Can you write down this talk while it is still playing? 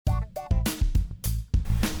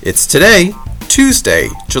It's today, Tuesday,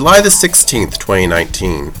 July the 16th,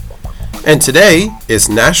 2019. And today is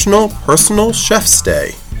National Personal Chef's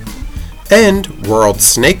Day and World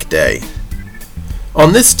Snake Day.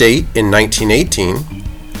 On this date in 1918,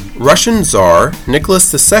 Russian Tsar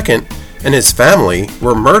Nicholas II and his family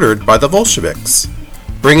were murdered by the Bolsheviks,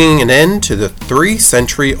 bringing an end to the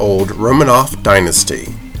 3-century-old Romanov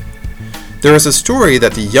dynasty. There is a story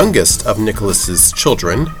that the youngest of Nicholas's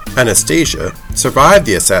children, Anastasia, survived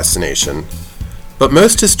the assassination, but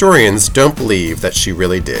most historians don't believe that she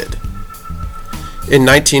really did. In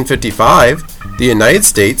 1955, the United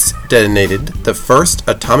States detonated the first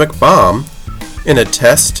atomic bomb in a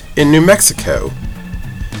test in New Mexico.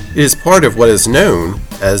 It is part of what is known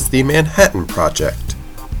as the Manhattan Project.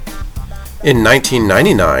 In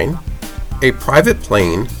 1999, a private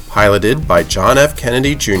plane piloted by John F.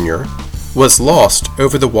 Kennedy Jr. was lost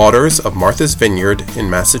over the waters of Martha's Vineyard in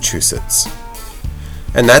Massachusetts.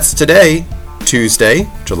 And that's today, Tuesday,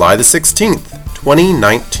 July the 16th,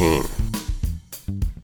 2019.